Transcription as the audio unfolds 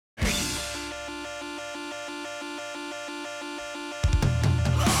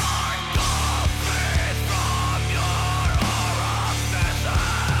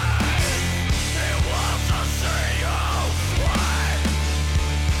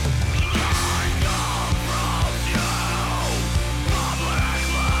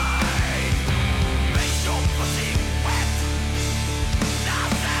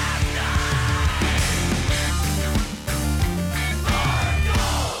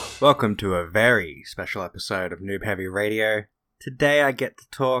Welcome to a very special episode of Noob Heavy Radio. Today I get to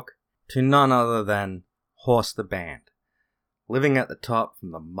talk to none other than Horse the Band. Living at the top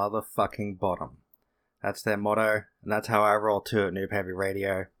from the motherfucking bottom. That's their motto, and that's how I roll too at Noob Heavy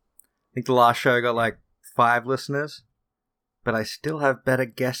Radio. I think the last show got like 5 listeners, but I still have better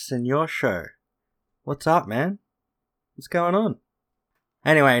guests than your show. What's up, man? What's going on?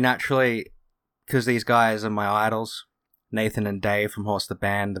 Anyway, naturally, because these guys are my idols, Nathan and Dave from Horse the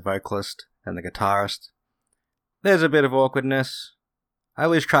Band, the vocalist and the guitarist, there's a bit of awkwardness. I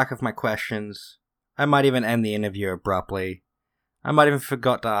lose track of my questions. I might even end the interview abruptly. I might even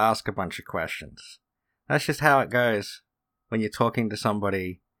forgot to ask a bunch of questions. That's just how it goes when you're talking to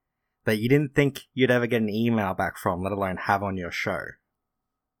somebody that you didn't think you'd ever get an email back from, let alone have on your show.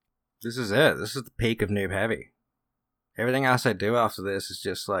 This is it. This is the peak of Noob Heavy. Everything else I do after this is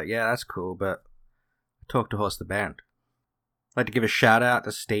just like, yeah, that's cool, but talk to Horse the Band. I'd like to give a shout out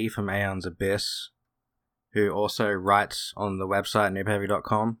to Steve from Aeon's Abyss, who also writes on the website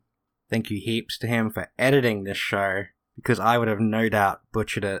noobheavy.com. Thank you heaps to him for editing this show, because I would have no doubt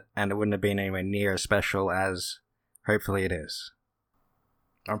butchered it and it wouldn't have been anywhere near as special as hopefully it is.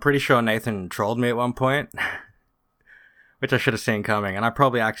 I'm pretty sure Nathan trolled me at one point, which I should have seen coming, and I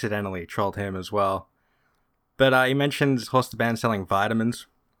probably accidentally trolled him as well. But he mentions Horse the Band selling vitamins.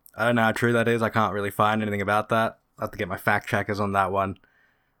 I don't know how true that is. I can't really find anything about that. I'll have to get my fact checkers on that one.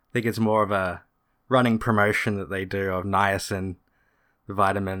 I think it's more of a running promotion that they do of niacin, the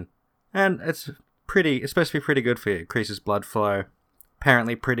vitamin. And it's supposed to be pretty good for you. It increases blood flow.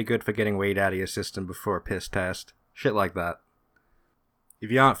 Apparently pretty good for getting weed out of your system before a piss test. Shit like that. If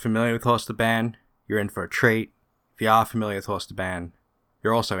you aren't familiar with Horse the Band, you're in for a treat. If you are familiar with Horse the Band,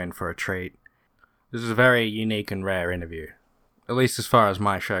 you're also in for a treat. This is a very unique and rare interview. At least as far as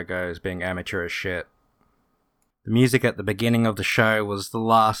my show goes, being amateur as shit. The music at the beginning of the show was the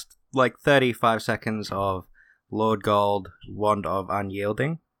last, 35 seconds of Lord Gold, Wand of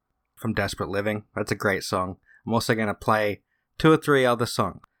Unyielding from Desperate Living. That's a great song. I'm also going to play 2 or 3 other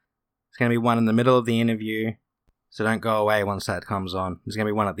songs. There's going to be one in the middle of the interview, so don't go away once that comes on. There's going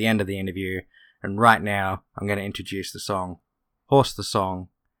to be one at the end of the interview, and right now I'm going to introduce the song, Horse the Song,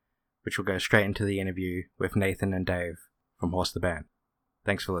 which will go straight into the interview with Nathan and Dave from Horse the Band.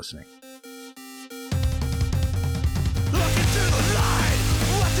 Thanks for listening.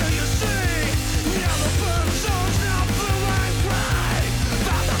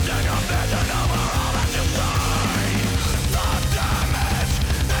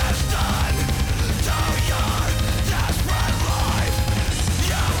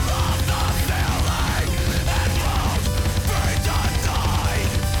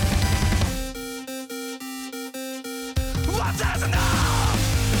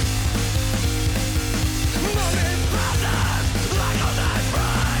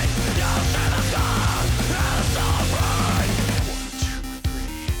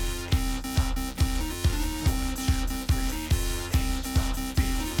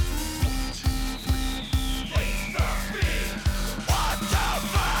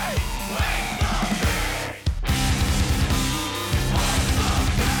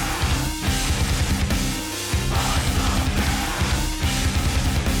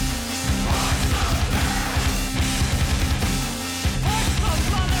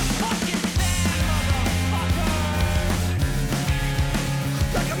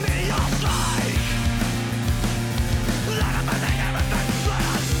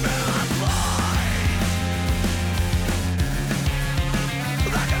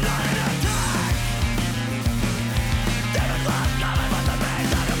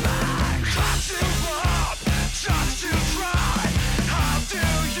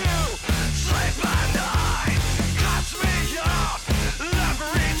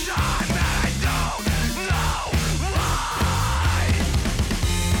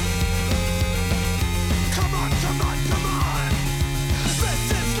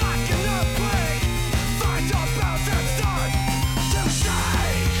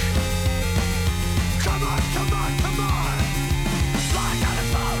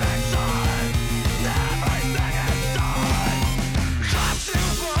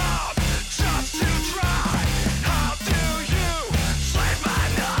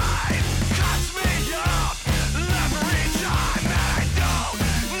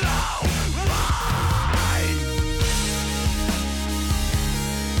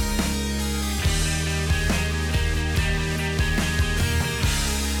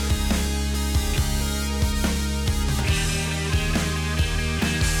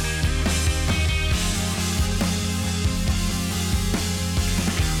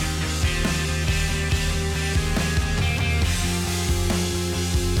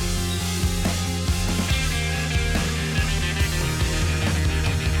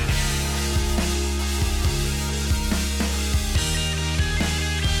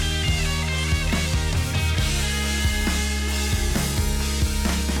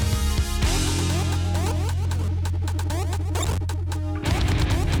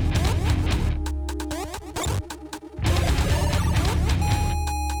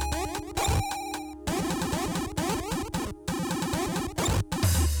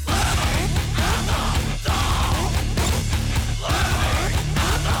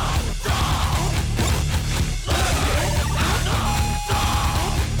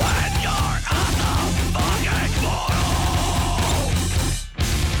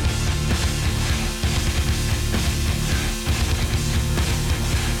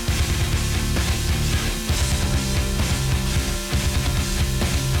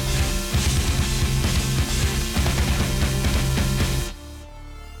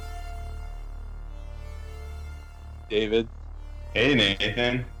 David. Hey,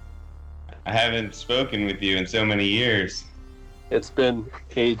 Nathan. I haven't spoken with you in so many years. It's been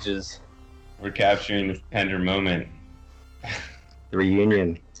ages. We're capturing this tender moment. The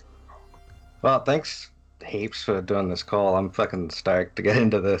reunion. Well, thanks heaps for doing this call. I'm fucking stoked to get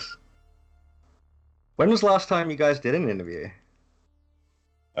into this. When was the last time you guys did an interview?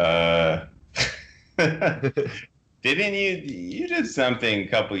 Didn't you did something a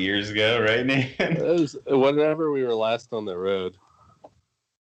couple years ago, right, Nathan? It was whenever we were last on the road.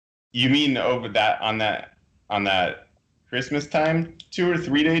 You mean over on that Christmas time 2 or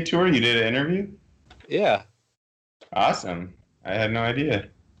 3 day tour? You did an interview? Yeah. Awesome. I had no idea.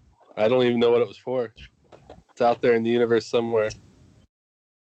 I don't even know what it was for. It's out there in the universe somewhere.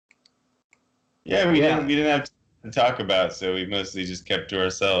 Yeah, we didn't have to talk about, so we mostly just kept to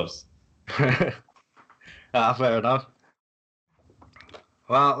ourselves. Fair enough.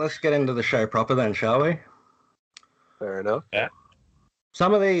 Well, let's get into the show proper then, shall we? Fair enough. Yeah.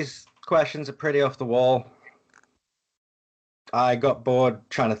 Some of these questions are pretty off the wall. I got bored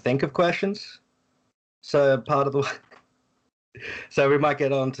trying to think of questions. So we might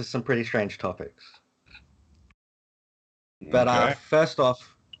get on to some pretty strange topics. But Okay. first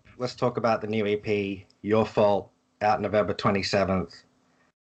off, let's talk about the new EP, Your Fault, out November 27th.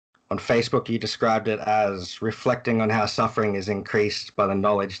 On Facebook, you described it as reflecting on how suffering is increased by the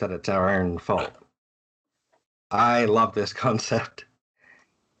knowledge that it's our own fault. I love this concept.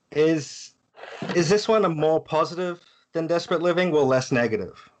 Is this one a more positive than Desperate Living or less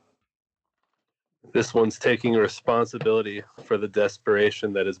negative? This one's taking responsibility for the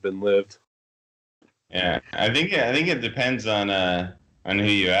desperation that has been lived. Yeah, I think it depends on who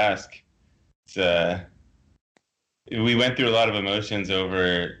you ask. It's we went through a lot of emotions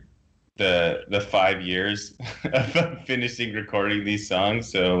over the 5 years of finishing recording these songs.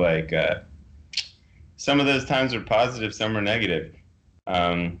 So like some of those times were positive, some were negative.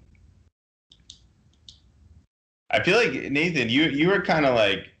 I feel like Nathan, you were kind of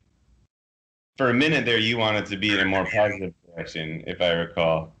like, for a minute there, you wanted to be in a more positive direction, if I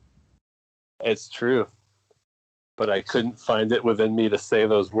recall. It's true. But I couldn't find it within me to say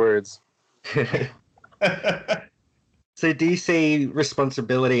those words. So do you see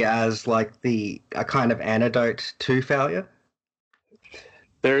responsibility as like a kind of antidote to failure?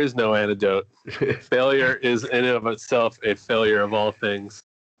 There is no antidote. Failure is in and of itself a failure of all things.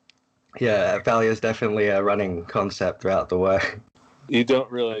 Yeah, failure is definitely a running concept throughout the work. You don't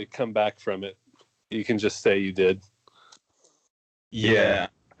really come back from it. You can just say you did. Yeah,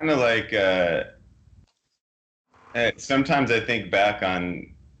 kind of like sometimes I think back on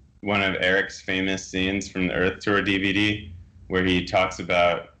one of Eric's famous scenes from the Earth Tour DVD where he talks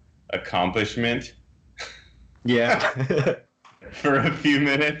about accomplishment. Yeah. For a few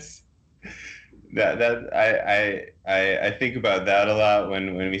minutes. I think about that a lot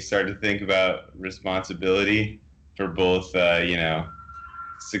when we start to think about responsibility for both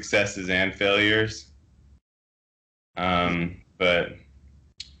successes and failures. But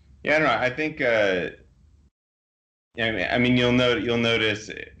yeah, I don't know. I think I mean you'll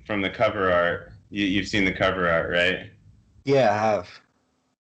notice from the cover art. You've seen the cover art, right? Yeah, I have.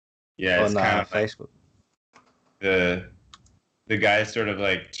 Yeah, it's on kind of Facebook. Like the guy's sort of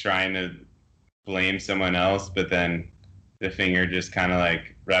like trying to blame someone else, but then the finger just kind of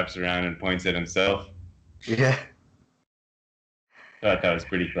like wraps around and points at himself. Yeah. I thought that was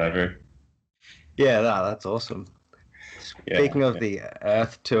pretty clever. Yeah, that's awesome. Speaking of the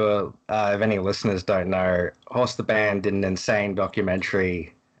Earth Tour, if any listeners don't know, Horse the Band did an insane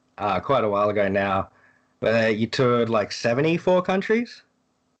documentary quite a while ago now, where you toured like 74 countries?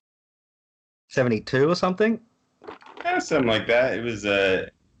 72 or something? Yeah, something like that. It was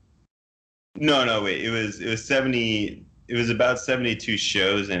no, wait. It was 70. It was about 72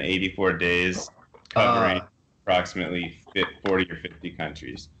 shows in 84 days, covering approximately 40 or 50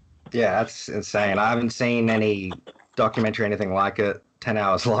 countries. Yeah, that's insane. I haven't seen any documentary or anything like it. 10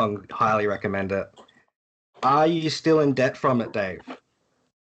 hours long. Highly recommend it. Are you still in debt from it, Dave?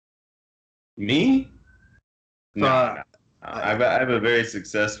 Me? No. I have a very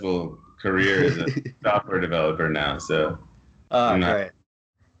successful career as a software developer now, so great.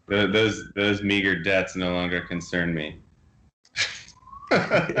 Those meager debts no longer concern me.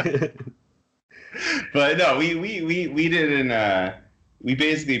 But no, we didn't. We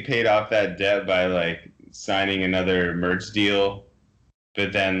basically paid off that debt by like signing another merch deal,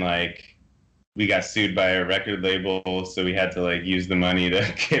 but then like we got sued by a record label, so we had to like use the money to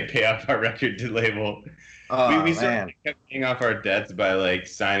pay off our record label. We sort of kept paying off our debts by like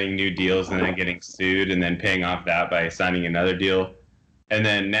signing new deals and then getting sued, and then paying off that by signing another deal, and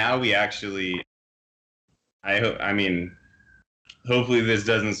then now we actually I mean, hopefully this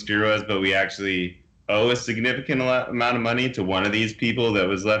doesn't screw us, but we actually owe a significant amount of money to one of these people that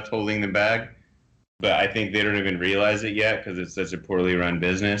was left holding the bag. But I think they don't even realize it yet because it's such a poorly run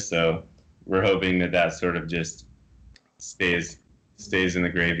business. So we're hoping that sort of just stays in the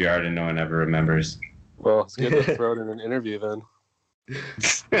graveyard and no one ever remembers. Well, it's good to throw it in an interview then.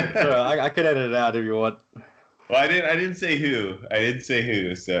 I could edit it out if you want. Well, I didn't say who. I didn't say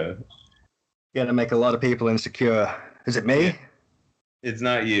who. So You're gonna make a lot of people insecure. Is it me? it's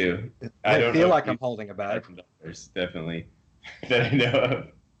not you. I don't feel know like if I'm holding a bag. definitely that I know of.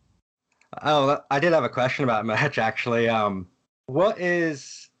 Oh, I did have a question about merch actually. What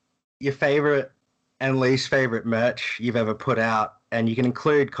is your favorite and least favorite merch you've ever put out? And you can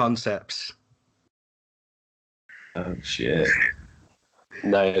include concepts. Oh shit!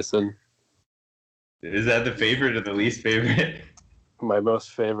 Nice. And Is that the favorite or the least favorite? my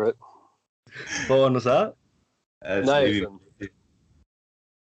most favorite. What one was that? That's Nice. maybe- And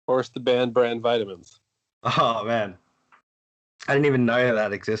Horse the Band brand vitamins. Oh man, I didn't even know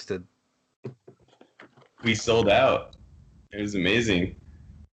that existed. We sold out. It was amazing.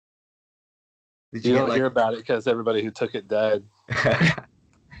 Did You you don't get hear about it because everybody who took it died.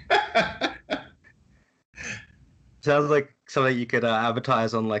 Sounds like something you could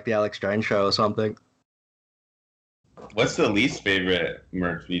advertise on like the Alex Jones show or something. What's the least favorite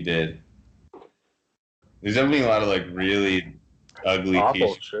merch we did? There's definitely a lot of like really ugly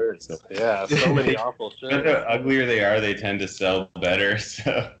Awful t-shirts. shirts. Yeah, so many awful But shirts. the uglier they are, they tend to sell better.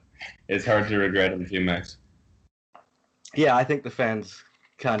 So it's hard to regret them too much. Yeah, I think the fans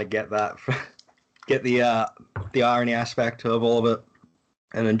kind of get that, get the irony aspect of all of it,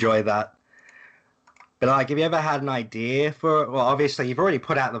 and enjoy that. But like, have you ever had an idea for? Well, obviously you've already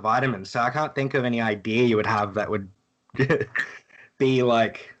put out the vitamins, so I can't think of any idea you would have that would be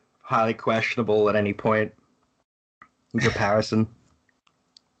like highly questionable at any point in comparison.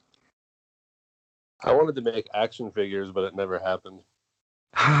 I wanted to make action figures, but it never happened.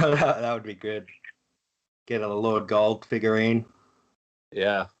 That would be good. Get a Lord Gold figurine.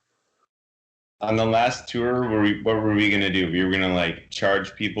 Yeah. On the last tour, what were we gonna do? We were gonna like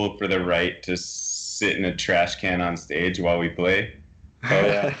charge people for the right to sit in a trash can on stage while we play. Oh,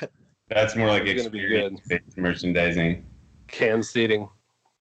 yeah. That's more like It's gonna be experience-based merchandising. Can seating.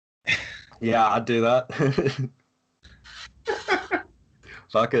 Yeah, I'd do that.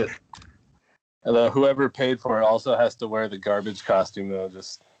 Fuck it. Although whoever paid for it also has to wear the garbage costume, though,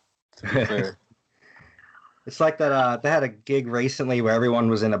 just to be clear. It's like that. They had a gig recently where everyone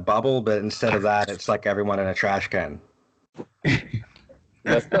was in a bubble, but instead of that, it's like everyone in a trash can.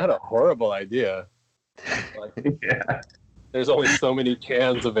 That's not a horrible idea. Like, Yeah. there's only so many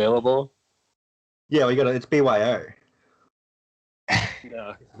cans available. Yeah, we got it's BYO.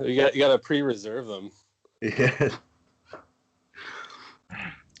 No, you got to pre-reserve them. Yeah.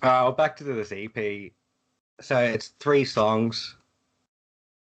 Well, back to this EP. So it's 3 songs.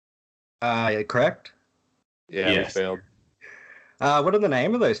 Correct? Yeah, Yes. we failed. What are the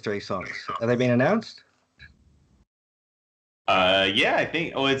name of those 3 songs? Have they been announced? Yeah, I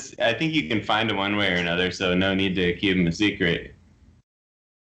think. Oh, I think you can find them one way or another, so no need to keep them a secret.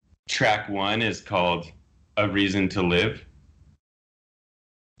 Track 1 is called "A Reason to Live."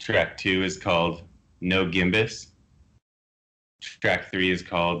 Track 2 is called "No Gimbus." Track 3 is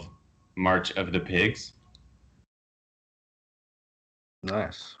called "March of the Pigs."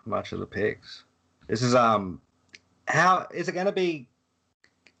 Nice. March of the Pigs. This is how is it going to be?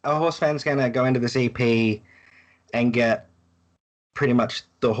 Are horse fans going to go into this EP and get pretty much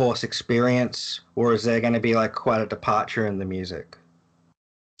the horse experience, or is there going to be like quite a departure in the music?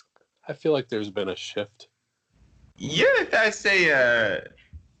 I feel like there's been a shift. Yeah, I say.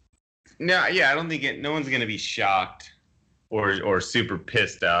 No, yeah, I don't think no one's gonna be shocked or super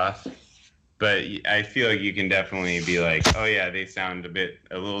pissed off, but I feel like you can definitely be like, oh yeah, they sound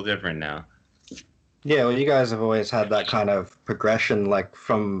a little different now. Yeah, well, you guys have always had that kind of progression, like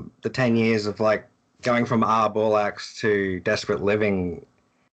from the 10 years of like going from Bullax to Desperate Living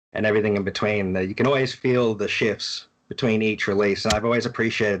and everything in between. That you can always feel the shifts between each release, and I've always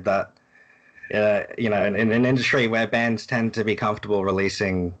appreciated that. You know, in an industry where bands tend to be comfortable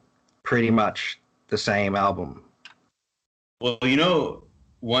releasing pretty much the same album. Well, you know,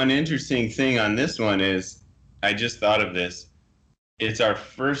 one interesting thing on this one is, I just thought of this. It's our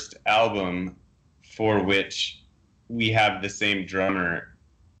first album for which we have the same drummer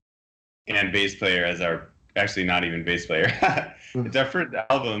and bass player as our, actually not even bass player. It's our first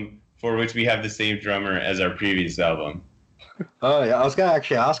album for which we have the same drummer as our previous album. Oh yeah, I was gonna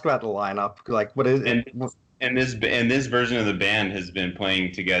actually ask about the lineup. Like, what is it? this version of the band has been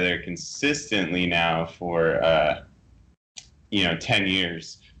playing together consistently now for 10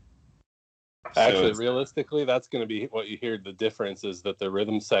 years. Actually, realistically, that's going to be what you hear. The difference is that the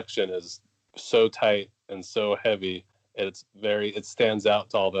rhythm section is so tight and so heavy. It stands out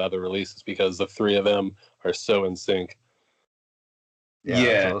to all the other releases because the three of them are so in sync. Yeah,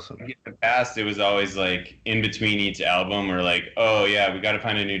 that's awesome. In the past, it was always like in between each album, we're like, oh yeah, we got to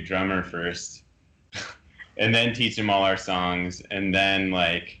find a new drummer first, and then teach him all our songs, and then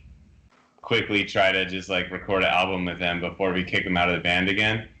like quickly try to just like record an album with them before we kick them out of the band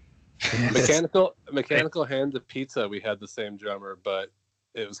again. Mechanical Hand of Pizza, we had the same drummer, but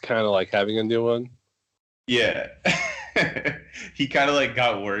it was kind of like having a new one. Yeah. He kind of like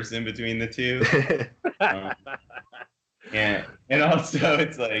got worse in between the two. And also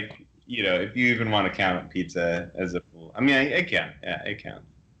it's like, if you even want to count pizza as a fool. I mean, it counts. Yeah, it counts.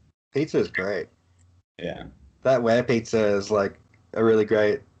 Pizza's great. Yeah. That Where Pizza is like a really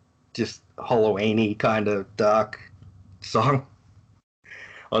great, just Halloween-y kind of dark song.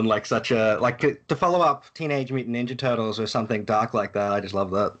 On like such a, like to follow up Teenage Mutant Ninja Turtles or something dark like that, I just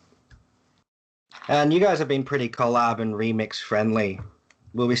love that. And you guys have been pretty collab and remix friendly.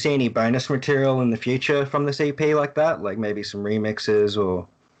 Will we see any bonus material in the future from this EP like that? Like maybe some remixes or...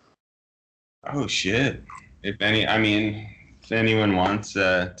 Oh shit. If anyone wants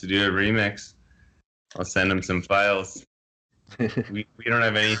to do a remix, I'll send them some files. we don't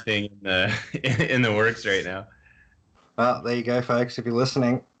have anything in the works right now. Well, there you go, folks. If you're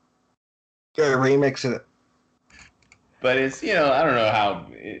listening, go remix it. But it's, I don't know how...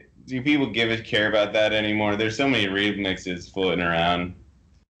 do people care about that anymore? There's so many remixes floating around.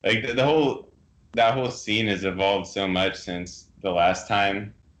 Like, that whole scene has evolved so much since the last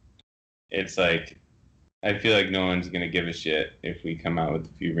time. It's like, I feel like no one's going to give a shit if we come out with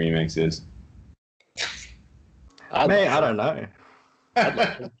a few remixes. I don't know.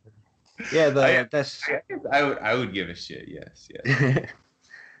 Yeah, I would give a shit. Yes.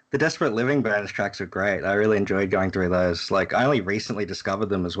 The Desperate Living Bands tracks are great. I really enjoyed going through those. Like, I only recently discovered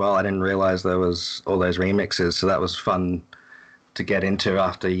them as well. I didn't realize there was all those remixes, so that was fun to get into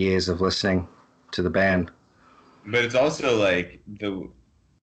after years of listening to the band. But it's also like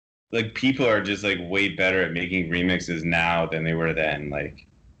people are just like way better at making remixes now than they were then. Like,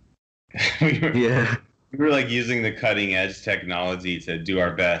 we were like using the cutting edge technology to do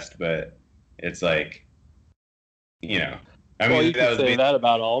our best, but it's like, you can say that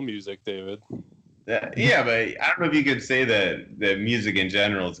about all music, David. Yeah, but I don't know if you could say that music in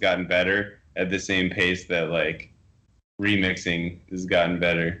general has gotten better at the same pace that like remixing has gotten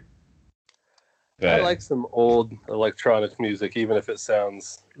better. But I like some old electronic music, even if it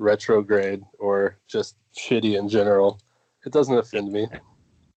sounds retrograde or just shitty in general. It doesn't offend me.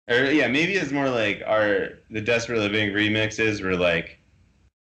 Or maybe it's more like the Desperate Living remixes were like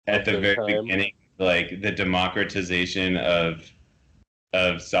at the very beginning, like the democratization of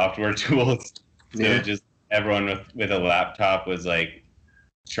software tools. So just everyone with a laptop was like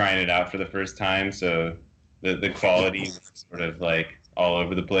trying it out for the first time. So the quality was sort of like all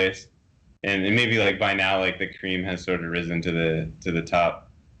over the place. And maybe like by now, like the cream has sort of risen to the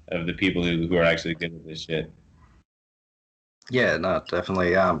top of the people who are actually good at this shit. Yeah, no,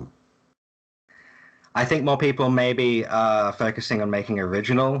 definitely. I think more people may be focusing on making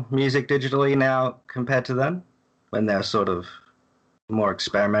original music digitally now compared to then, when they're sort of more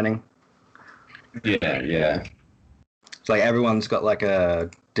experimenting. Yeah. It's like everyone's got like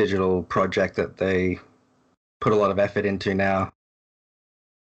a digital project that they put a lot of effort into now.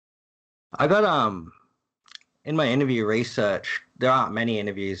 I got in my interview research, there aren't many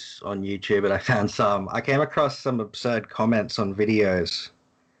interviews on YouTube, but I found some. I came across some absurd comments on videos.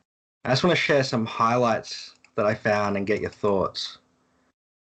 I just want to share some highlights that I found and get your thoughts.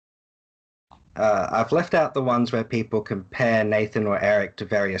 I've left out the ones where people compare Nathan or Eric to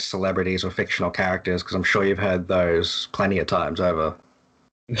various celebrities or fictional characters, because I'm sure you've heard those plenty of times over.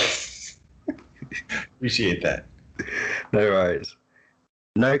 Appreciate that. No worries.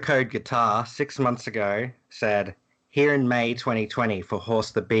 No Code Guitar 6 months ago said, "Here in May 2020 for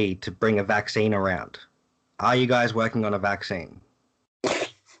Horse the Bee to bring a vaccine around. Are you guys working on a vaccine?"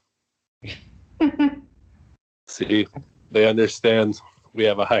 See, they understand we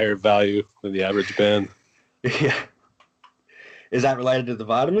have a higher value than the average band. Yeah. Is that related to the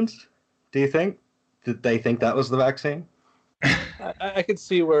vitamins, do you think? Did they think that was the vaccine? I could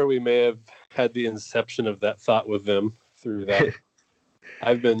see where we may have had the inception of that thought with them through that.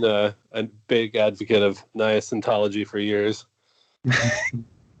 I've been a big advocate of niacintology for years.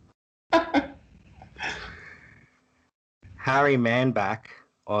 Harry Manback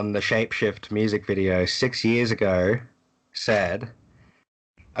on the Shapeshift music video 6 years ago said,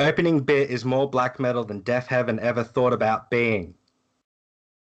 "Opening bit is more black metal than Death Heaven ever thought about being."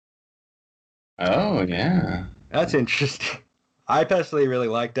 Oh, yeah. That's interesting. I personally really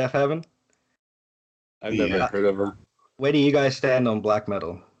like Death Heaven. I've never heard of them. Where do you guys stand on black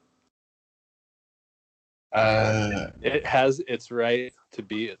metal? It has its right to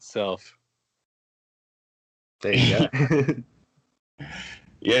be itself. There you go.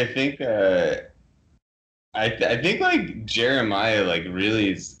 Yeah, I think I think like Jeremiah like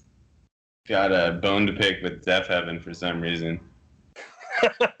really's got a bone to pick with Death Heaven for some reason.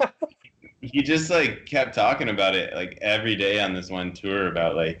 He just like kept talking about it like every day on this one tour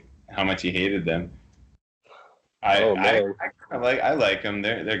about like how much he hated them. I like them.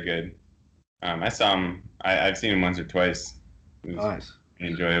 They're good. I saw them. I've seen them once or twice. It was Nice.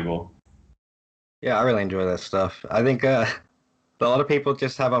 enjoyable. Yeah, I really enjoy that stuff. I think a lot of people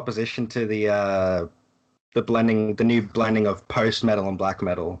just have opposition to the new blending of post metal and black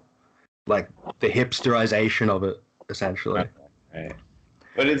metal, like the hipsterization of it, essentially. Right.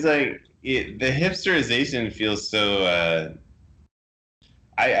 But it's like the hipsterization feels so.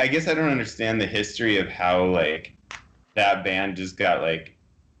 I guess I don't understand the history of how like that band just got like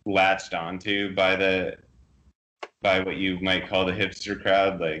latched onto by what you might call the hipster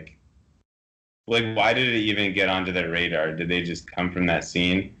crowd. Like why did it even get onto their radar? Did they just come from that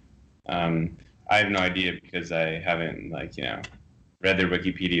scene? I have no idea because I haven't read their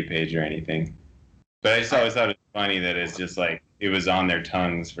Wikipedia page or anything. But I just always thought it was funny that it's just like it was on their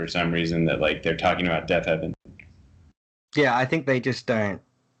tongues for some reason that like they're talking about Death Heaven. Yeah, I think they just don't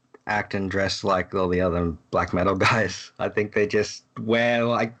act and dress like all the other black metal guys. I think they just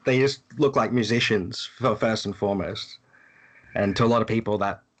they just look like musicians first and foremost. And to a lot of people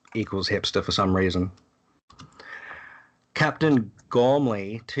that equals hipster for some reason. Captain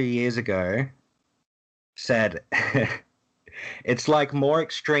Gormley 2 years ago said, "It's like more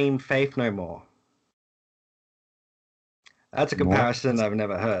extreme Faith No More." That's a comparison I've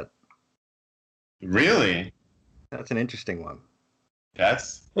never heard. Really? That's an interesting one.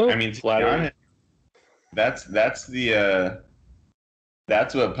 That's I mean, to be honest, that's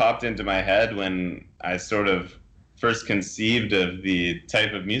what popped into my head when I sort of first conceived of the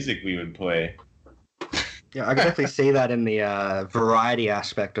type of music we would play. Yeah, I can definitely see that in the variety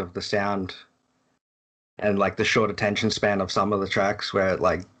aspect of the sound and like the short attention span of some of the tracks where it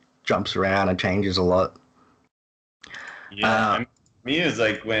like jumps around and changes a lot. Yeah, me is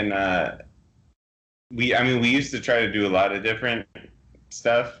like when we used to try to do a lot of different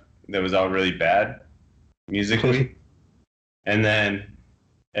stuff that was all really bad musically. and then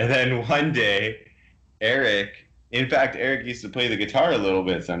one day Eric used to play the guitar a little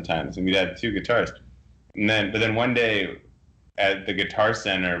bit sometimes, and we'd have two guitars. But then one day at the Guitar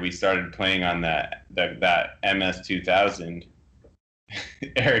Center we started playing on that MS-2000,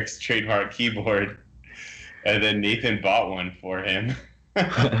 Eric's trademark keyboard, and then Nathan bought one for him.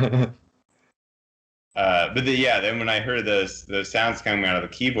 Then when I heard those sounds coming out of the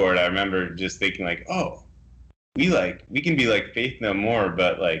keyboard, I remember just thinking like, oh, we can be like Faith No More,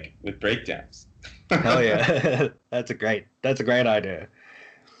 but like with breakdowns. Hell yeah, that's a great idea.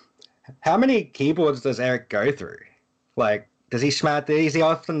 How many keyboards does Eric go through? Like, does he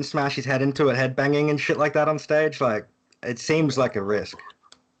often smash his head into it, headbanging and shit like that on stage? Like, it seems like a risk.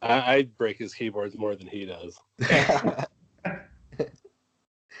 I'd break his keyboards more than he does.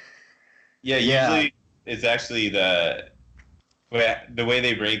 Yeah, usually it's actually the way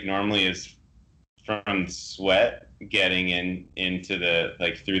they break normally is from sweat getting into the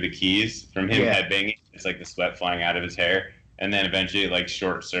like through the keys from him headbanging. It's like the sweat flying out of his hair, and then eventually it like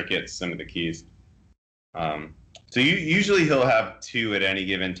short circuits some of the keys. So usually he'll have two at any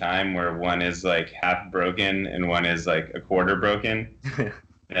given time, where one is like half broken and one is like a quarter broken.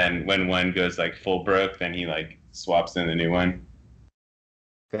 And when one goes like full broke, then he like swaps in the new one.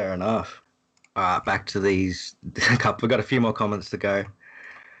 Fair enough. Back to these couple. We've got a few more comments to go.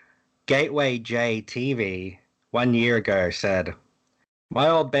 Gateway J TV 1 year ago said, "My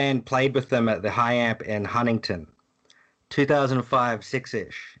old band played with them at the High Amp in Huntington, 2005,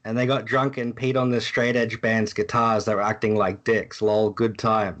 6-ish, and they got drunk and peed on the straight edge band's guitars that were acting like dicks. Lol, good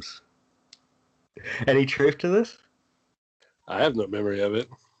times." Any truth to this? I have no memory of it.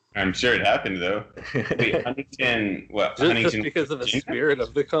 I'm sure it happened though. Wait, Huntington? What? Just because of the spirit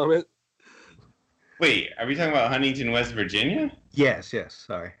of the comment. Wait, are we talking about Huntington, West Virginia? Yes.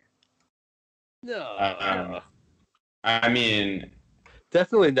 Sorry. No. I mean,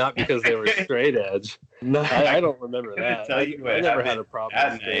 Definitely not because they were straight edge. No, I don't remember that. Tell you what I never had happened a problem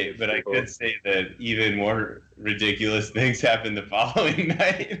that with straight night, edge but people. I could say that even more ridiculous things happened the following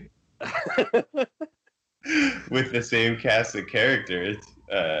night with the same cast of characters.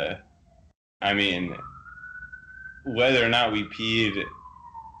 I mean, whether or not we peed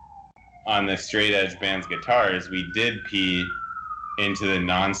on the straight edge band's guitars, we did pee into the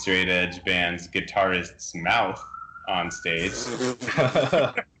non-straight edge band's guitarist's mouth on stage.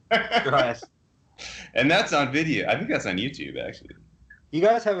 Christ. And that's on video. I think that's on YouTube, actually. You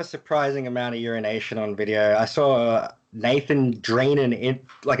guys have a surprising amount of urination on video. I saw Nathan Drainin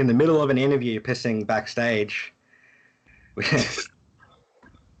in the middle of an interview pissing backstage. That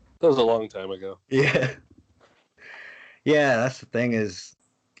was a long time ago. Yeah. Yeah, that's the thing is,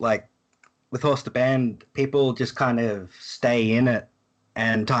 like, with Horse the Band, people just kind of stay in it,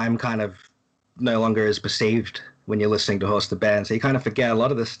 and time kind of no longer is perceived when you're listening to Horse the Band. So you kind of forget a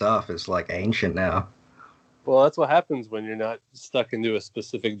lot of this stuff is, like, ancient now. Well, that's what happens when you're not stuck into a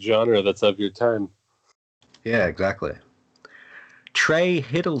specific genre that's of your time. Yeah, exactly. Trey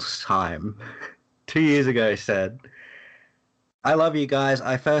Hiddlesheim 2 years ago said, I love you guys.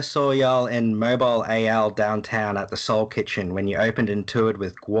 I first saw y'all in Mobile AL downtown at the Soul Kitchen when you opened and toured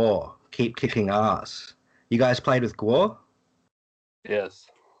with Gwar. Keep kicking ass. You guys played with Gwar? Yes.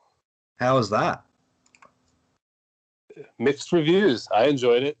 How was that? Mixed reviews. I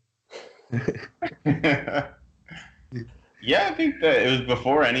enjoyed it. Yeah, I think that it was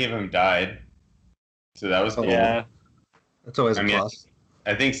before any of them died. So that was cool. Yeah. That's always a I mean, plus.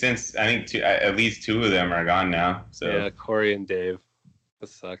 I think at least two of them are gone now. So Yeah, Corey and Dave. That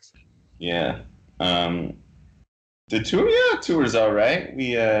sucks. yeah. The tour's all right.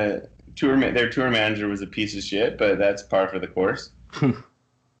 Their tour manager was a piece of shit, but that's par for the course.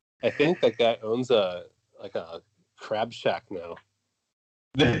 I think that guy owns a crab shack now.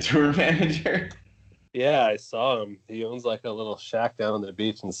 The tour manager? Yeah, I saw him. He owns like a little shack down on the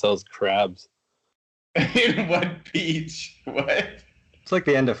beach and sells crabs. In what beach? What? It's like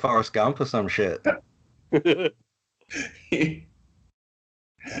the end of Forrest Gump or some shit. He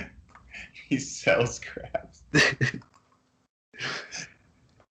sells crabs.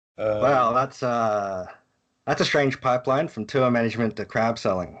 Wow, that's a strange pipeline from tour management to crab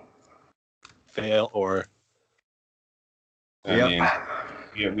selling. Fail or I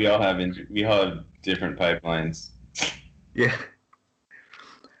mean, we all have different pipelines. Yeah.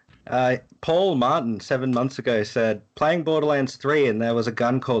 Paul Martin 7 months ago said, playing Borderlands 3 and there was a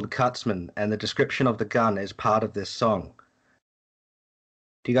gun called Cutsman and the description of the gun is part of this song.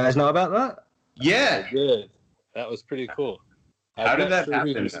 Do you guys know about that? Yeah. I did. That was pretty cool. How did that happen?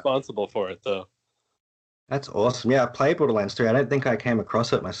 Who's responsible for it though? That's awesome. Yeah, I played Borderlands 3. I don't think I came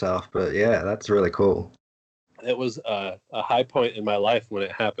across it myself, but yeah, that's really cool. It was a high point in my life when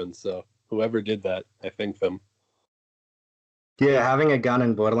it happened. So whoever did that, I thank them. Yeah, having a gun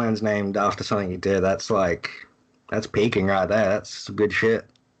in Borderlands named after something you did, that's peaking right there. That's some good shit.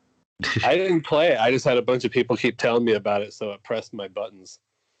 I didn't play it. I just had a bunch of people keep telling me about it, so it pressed my buttons.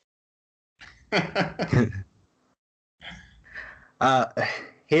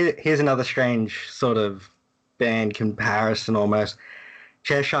 Here's another strange sort of band comparison almost.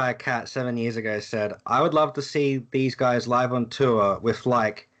 Cheshire Cat 7 years ago said, I would love to see these guys live on tour with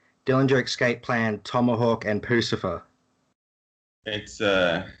like Dillinger Escape Plan, Tomahawk, and Pucifer. It's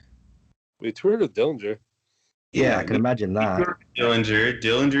We toured with Dillinger. Yeah, I can imagine that.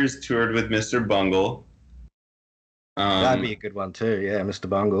 Dillinger's toured with Mr. Bungle. That'd be a good one too. Yeah, Mr.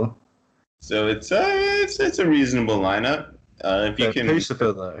 Bungle. So it's a reasonable lineup. If you can,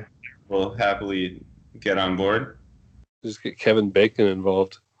 Pucifer though, we'll happily get on board. Just get Kevin Bacon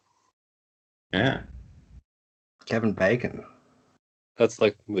involved. Yeah. Kevin Bacon. That's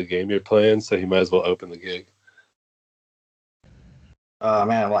like the game you're playing, so he might as well open the gig. Oh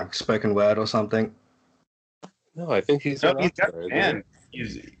man, like spoken word or something. No, I think he's got a band.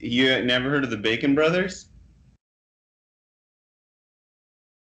 You never heard of the Bacon Brothers?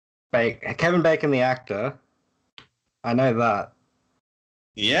 Kevin Bacon, the actor. I know that.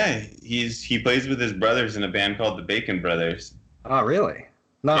 Yeah, he plays with his brothers in a band called the Bacon Brothers. Oh, really?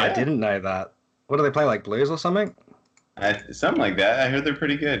 No, Yeah. I didn't know that. What do they play, like blues or something? Something like that. I heard they're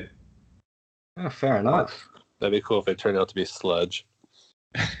pretty good. Oh, fair enough. That'd be cool if they turned out to be sludge.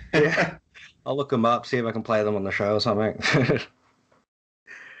 Yeah. I'll look them up, see if I can play them on the show or something.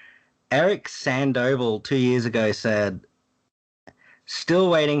 Eric Sandoval 2 years ago said, still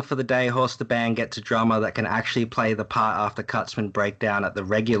waiting for the day Horse the Band gets a drummer that can actually play the part after Cutsman breakdown at the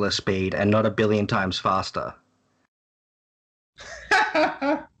regular speed and not a billion times faster.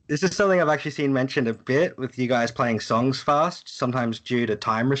 This is something I've actually seen mentioned a bit with you guys playing songs fast, sometimes due to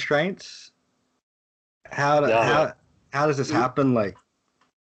time restraints. How Yeah. how does this happen? Like,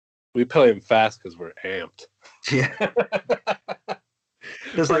 We play them fast because we're amped. yeah,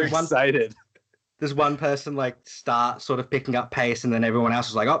 there's We're like one excited. does one person like start sort of picking up pace and then everyone else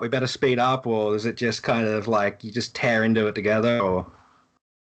is like, oh, we better speed up, or is it just kind of like you just tear into it together, or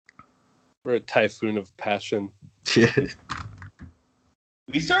We're a typhoon of passion.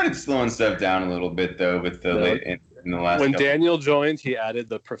 We started slowing stuff down a little bit though with the in the last. When couple. Daniel joined, he added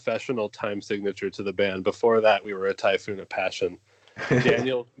the professional time signature to the band. Before that, we were a typhoon of passion.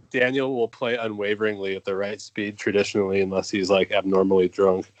 Daniel will play unwaveringly at the right speed traditionally, unless he's like abnormally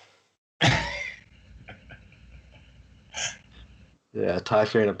drunk. Yeah,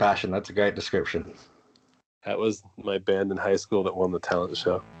 typhoon of passion. That's a great description. That was my band in high school that won the talent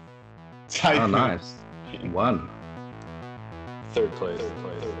show. Oh, nice. Won. Third place.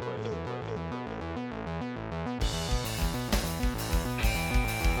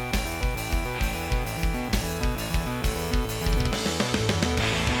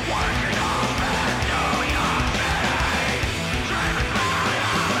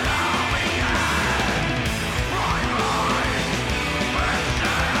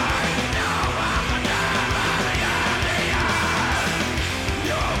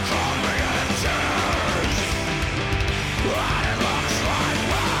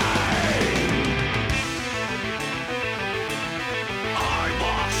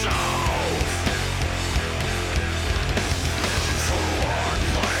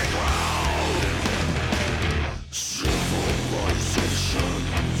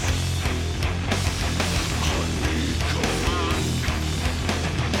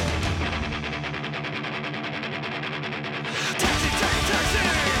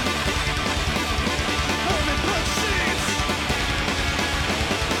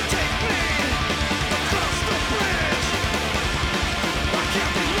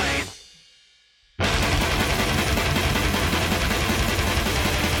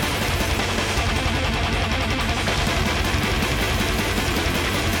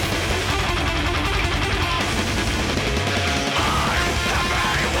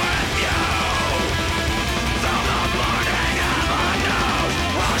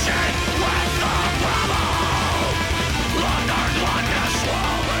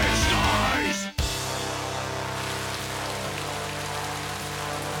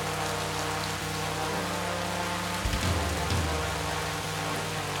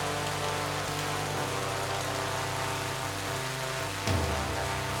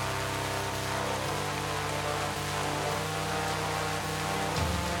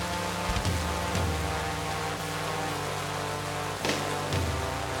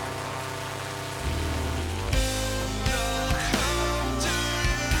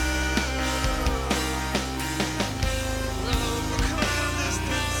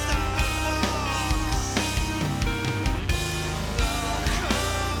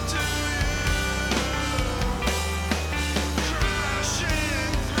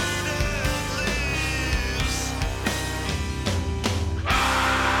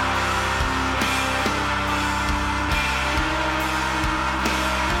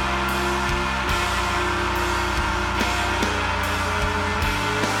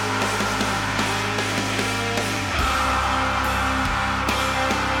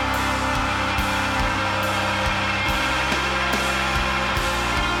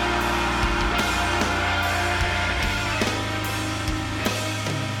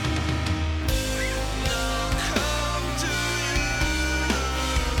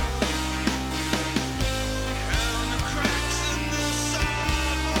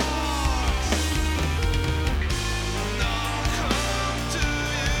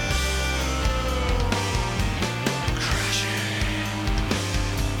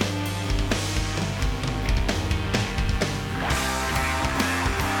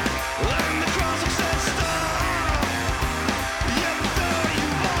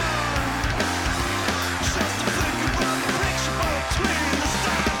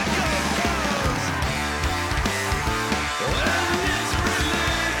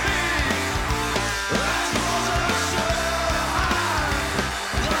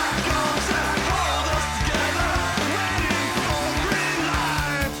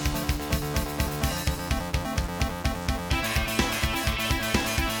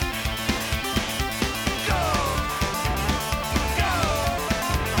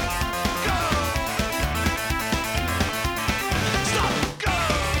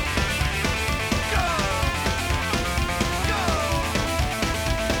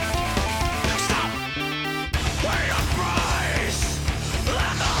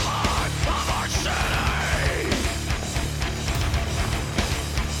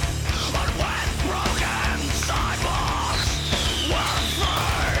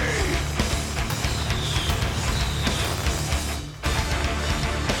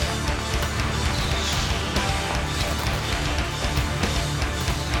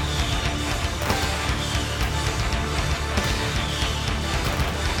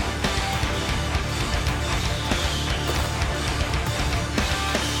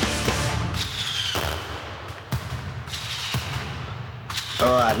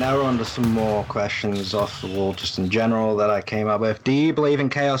 Alright, now we're on to some more questions off the wall, just in general, that I came up with. Do you believe in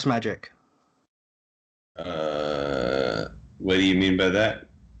chaos magic? What do you mean by that?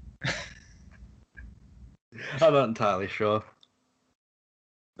 I'm not entirely sure.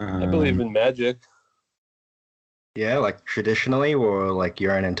 I believe in magic. Yeah, like traditionally, or like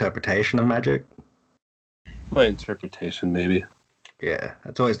your own interpretation of magic? My interpretation, maybe. Yeah,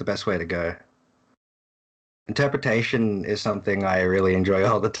 that's always the best way to go. Interpretation is something I really enjoy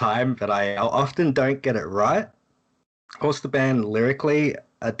all the time, but I often don't get it right. Horse the Band lyrically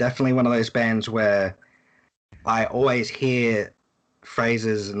are definitely one of those bands where I always hear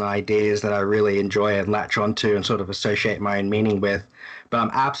phrases and ideas that I really enjoy and latch onto and sort of associate my own meaning with, but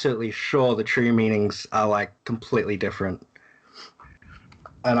I'm absolutely sure the true meanings are like completely different.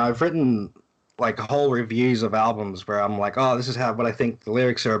 And I've written like whole reviews of albums where I'm like, oh, this is what I think the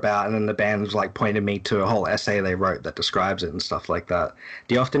lyrics are about, and then the band's like pointed me to a whole essay they wrote that describes it and stuff like that.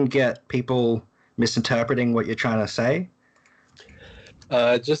 Do you often get people misinterpreting what you're trying to say?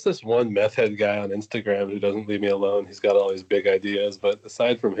 Just this one meth head guy on Instagram who doesn't leave me alone. He's got all these big ideas, but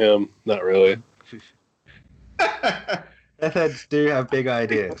aside from him, not really. Meth heads do have big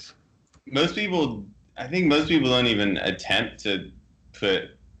ideas. I think most people don't even attempt to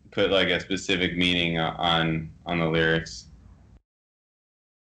put like a specific meaning on the lyrics.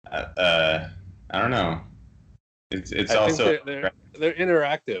 I don't know. It's also they're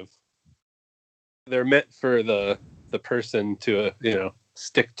interactive. They're meant for the person to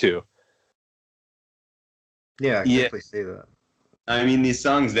stick to. Yeah, I can definitely see that. I mean, these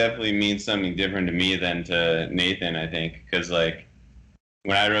songs definitely mean something different to me than to Nathan, I think, because like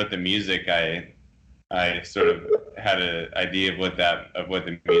when I wrote the music, I sort of had an idea of what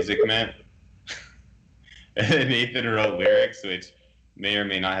the music meant. And Nathan wrote lyrics, which may or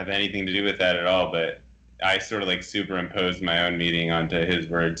may not have anything to do with that at all, but I sort of like superimposed my own meaning onto his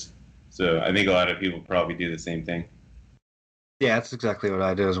words. So I think a lot of people probably do the same thing. Yeah, that's exactly what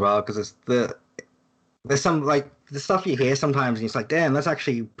I do as well, because there's some like the stuff you hear sometimes and it's like, damn, that's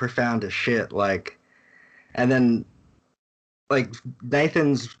actually profound as shit. Like, and then like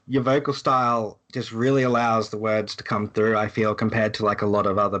your vocal style just really allows the words to come through, I feel, compared to like a lot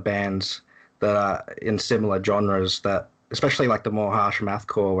of other bands that are in similar genres, that especially like the more harsh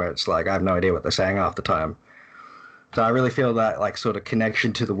mathcore where it's like I have no idea what they're saying half the time. So I really feel that like sort of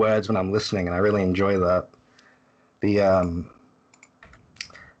connection to the words when I'm listening, and I really enjoy that. Do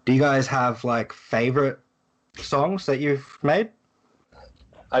you guys have like favorite songs that you've made?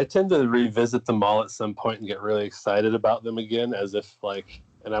 I tend to revisit them all at some point and get really excited about them again, as if like,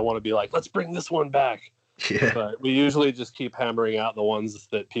 and I want to be like, let's bring this one back. Yeah. But we usually just keep hammering out the ones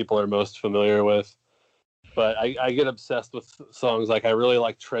that people are most familiar with. But I get obsessed with songs like I really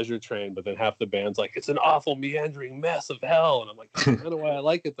like Treasure Train, but then half the band's like, it's an awful meandering mess of hell. And I'm like, that's kind of why I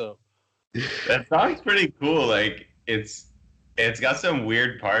like it though. That song's pretty cool. Like it's got some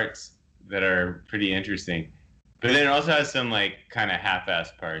weird parts that are pretty interesting. But then it also has some like kind of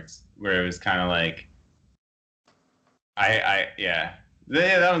half-assed parts where it was kind of like, yeah,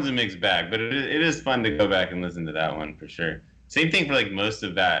 that one's a mixed bag. But it is fun to go back and listen to that one for sure. Same thing for like most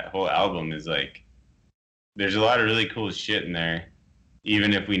of that whole album is like, there's a lot of really cool shit in there,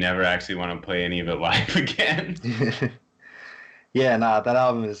 even if we never actually want to play any of it live again. Yeah, nah, that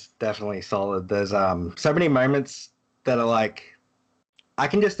album is definitely solid. There's so many moments that are like, I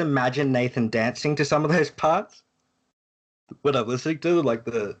can just imagine Nathan dancing to some of those parts when I'm listening to, like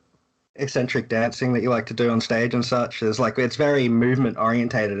the eccentric dancing that you like to do on stage and such. It's very movement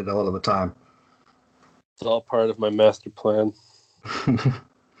orientated a lot of the time. It's all part of my master plan.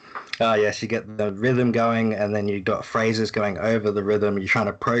 Oh yes, you get the rhythm going, and then you got phrases going over the rhythm. You're trying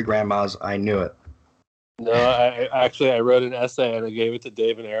to program us. I knew it. No, I wrote an essay and I gave it to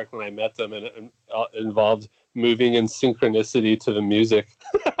Dave and Eric when I met them, and it involved moving in synchronicity to the music.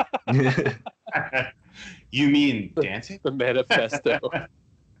 You mean dancing? The manifesto.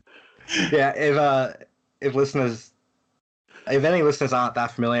 Yeah, if any listeners aren't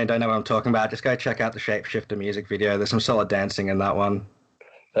that familiar and don't know what I'm talking about, just go check out the Shapeshifter music video. There's some solid dancing in that one.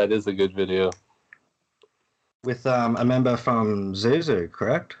 That is a good video. With a member from Zuzu,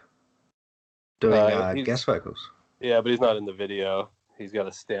 correct? Doing guest vocals. Yeah, but he's not in the video. He's got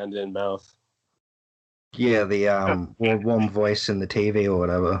a stand-in mouth. Yeah, the warm voice in the TV or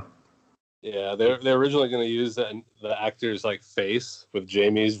whatever. Yeah, they're originally going to use the actor's like face with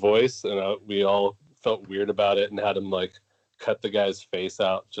Jamie's voice, and we all felt weird about it and had him like cut the guy's face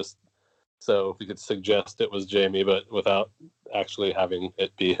out just so we could suggest it was Jamie, but without actually having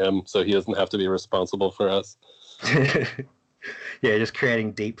it be him, so he doesn't have to be responsible for us. Yeah, just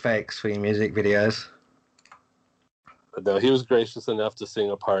creating deep fakes for your music videos. But no, he was gracious enough to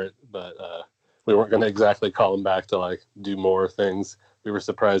sing a part, but we weren't going to exactly call him back to like do more things. We were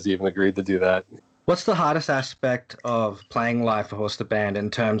surprised he even agreed to do that. What's the hardest aspect of playing live for Horse the Band in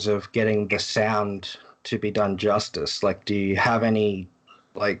terms of getting the sound to be done justice? Like, do you have any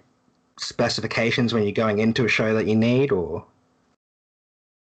like specifications when you're going into a show that you need, or?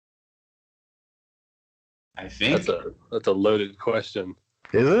 I think that's a loaded question.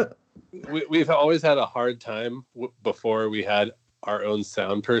 Is it? We've always had a hard time before we had our own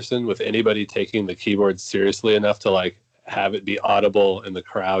sound person with anybody taking the keyboard seriously enough to like have it be audible in the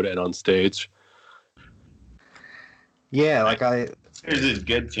crowd and on stage. Yeah, there's a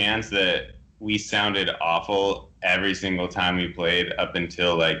good chance that we sounded awful every single time we played up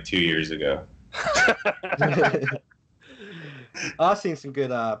until like 2 years ago. I've seen some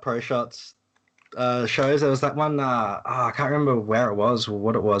good Pro Shots shows. There was that one, I can't remember where it was or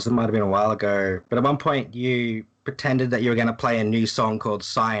what it was. It might have been a while ago. But at one point you pretended that you were going to play a new song called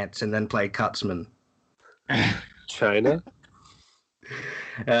Science and then played Cutsman. China?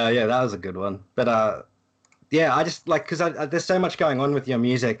 Yeah, that was a good one. But yeah, I just like, because there's so much going on with your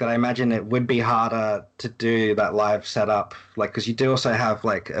music that I imagine it would be harder to do that live setup. Like, because you do also have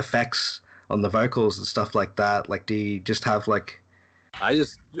like effects on the vocals and stuff like that. Like, do you just have like... I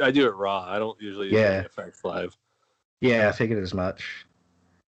do it raw. I don't usually use any effects live. Yeah, I figured as much.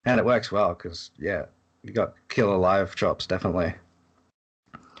 And it works well because, yeah, you got killer live chops, definitely.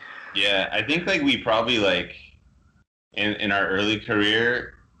 Yeah, I think like we probably like in our early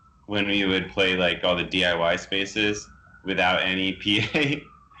career when we would play like all the DIY spaces without any PA,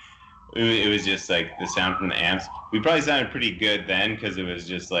 it was just like the sound from the amps. We probably sounded pretty good then because it was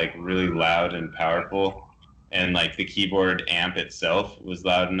just like really loud and powerful. And like the keyboard amp itself was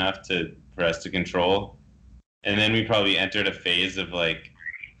loud enough for us to control. And then we probably entered a phase of like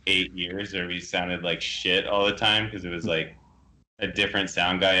 8 years where we sounded like shit all the time because it was like a different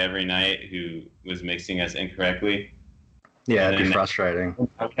sound guy every night who was mixing us incorrectly. Yeah, it'd be frustrating. We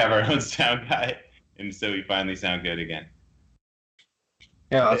have our own sound guy, and so we finally sound good again.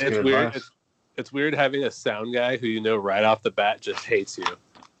 Yeah, that's good weird. It's weird having a sound guy who you know right off the bat just hates you.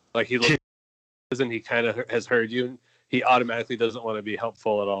 Like he looks and he kind of has heard you, and he automatically doesn't want to be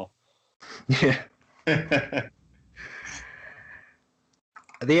helpful at all. Yeah.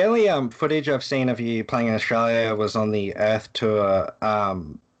 The only footage I've seen of you playing in Australia was on the Earth tour,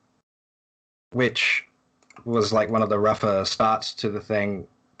 which was like one of the rougher starts to the thing.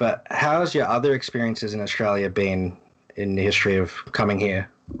 But how's your other experiences in Australia been in the history of coming here?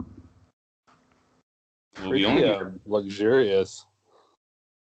 Pretty luxurious.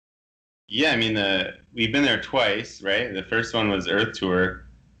 Yeah, I mean, we've been there twice, right? The first one was Earth Tour,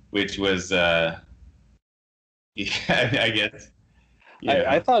 which was, yeah, I guess. Yeah.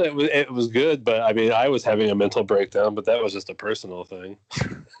 I thought it was good, but I mean, I was having a mental breakdown, but that was just a personal thing.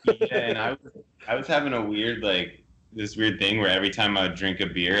 Yeah, and I was having this weird thing where every time I would drink a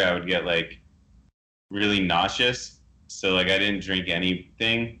beer, I would get like really nauseous. So like I didn't drink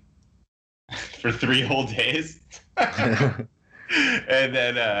anything for 3 whole days. And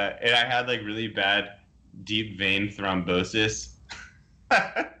then and I had like really bad deep vein thrombosis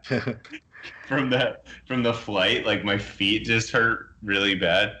from the flight. Like my feet just hurt really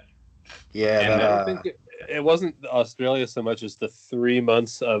bad. Yeah, and I don't think it wasn't Australia so much as the 3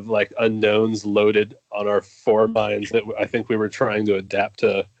 months of like unknowns loaded on our 4 minds that I think we were trying to adapt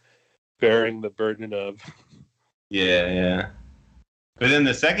to bearing the burden of. Yeah. But then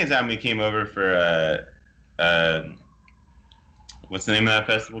the second time we came over for what's the name of that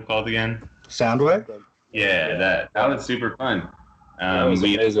festival called again? Soundwave? Yeah, that was super fun. That was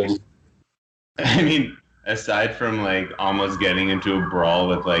amazing. I mean, aside from like almost getting into a brawl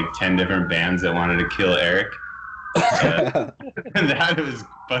with like 10 different bands that wanted to kill Eric, that was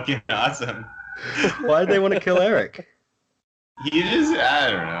fucking awesome. Why did they want to kill Eric? He just,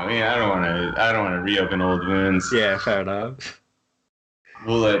 I don't know. I mean, I don't want to reopen old wounds. Yeah, fair enough.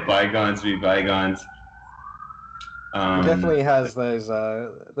 We'll let bygones be bygones. He definitely has those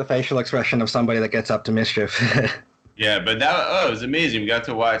the facial expression of somebody that gets up to mischief. Yeah, but it was amazing. We got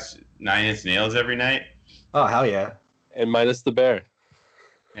to watch Nine Inch Nails every night. Oh, hell yeah. And minus the bear.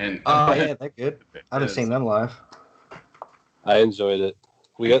 And yeah, they're good. I haven't seen them live. I enjoyed it.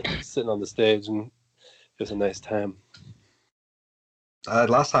 We got sitting on the stage, and it was a nice time.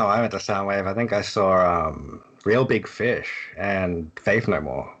 Last time I went to Soundwave, I think I saw Real Big Fish and Faith No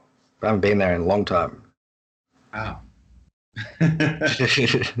More. I haven't been there in a long time. Wow.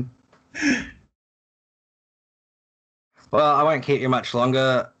 Well, I won't keep you much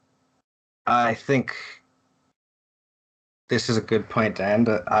longer. I think this is a good point to end.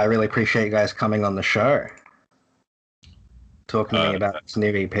 I really appreciate you guys coming on the show. talking to me about this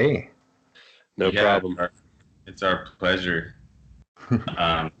new EP. No problem. It's our pleasure.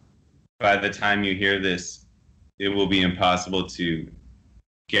 By the time you hear this, it will be impossible to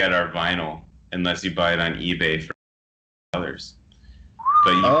get our vinyl unless you buy it on eBay for $1.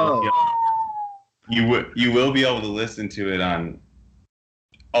 But you will be able to listen to it on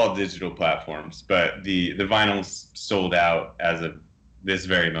all digital platforms. But the vinyl's sold out as of this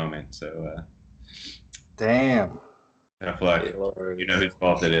very moment. So damn. Tough luck. You know whose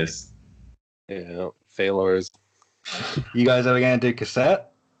fault it is. Yeah, failures. You guys ever going to do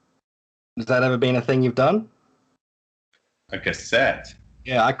cassette? Has that ever been a thing you've done? A cassette?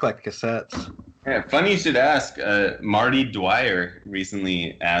 Yeah, I collect cassettes. Yeah, funny you should ask. Marty Dwyer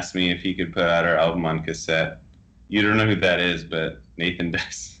recently asked me if he could put out our album on cassette. You don't know who that is, but Nathan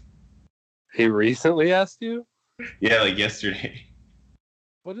does. He recently asked you? Yeah, like yesterday.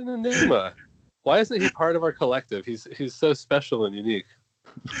 What an enigma. Why isn't he part of our collective? He's so special and unique.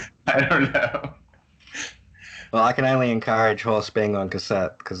 I don't know. Well, I can only encourage Horse being on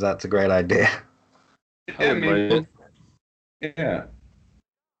cassette because that's a great idea. Yeah, man. Yeah.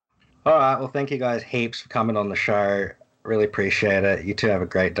 All right. Well, thank you guys heaps for coming on the show. Really appreciate it. You two have a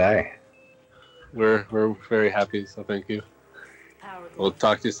great day. We're very happy, so thank you. We'll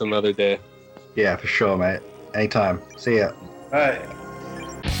talk to you some other day. Yeah, for sure, mate. Anytime. See ya. Bye.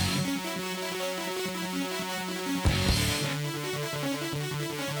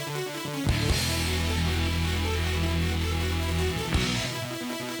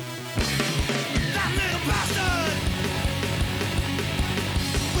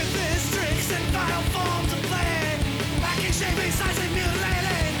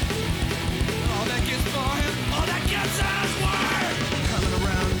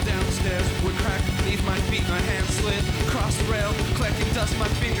 Dust my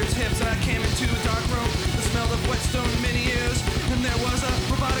fingertips, I came into a dark room. The smell of whetstone in many years, and there was a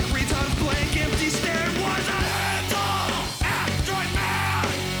robotic retard, blank, empty stare. It was a handle, android man,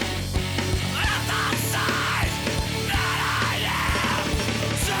 at the size that I am.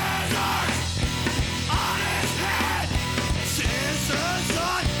 Scissors on his head, scissors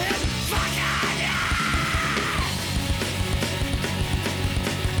on his fucking head.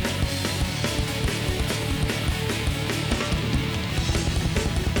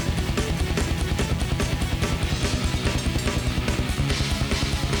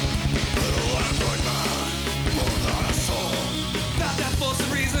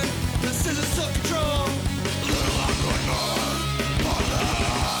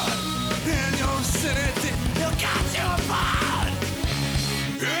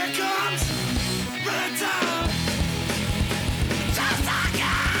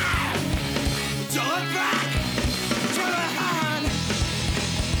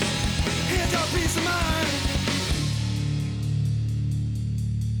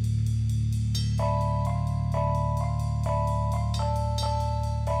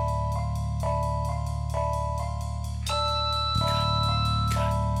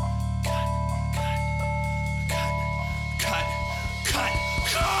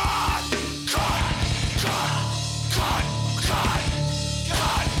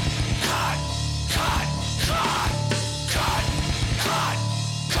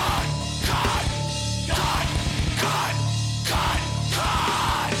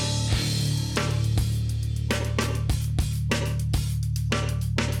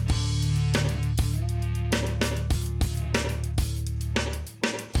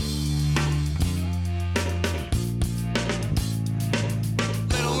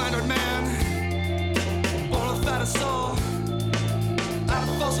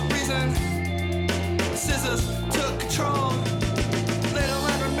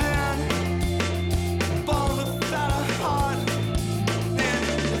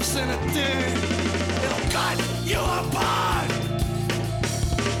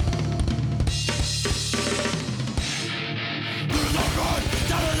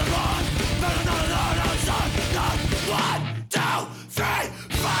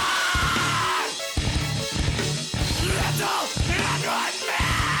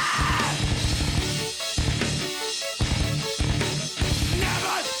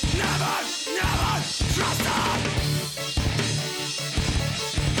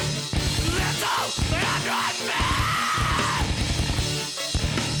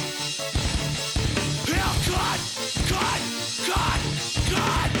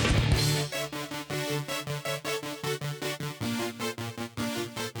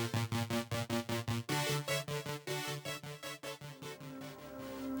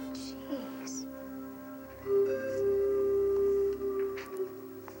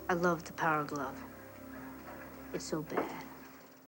 I love the Power Glove. It's so bad.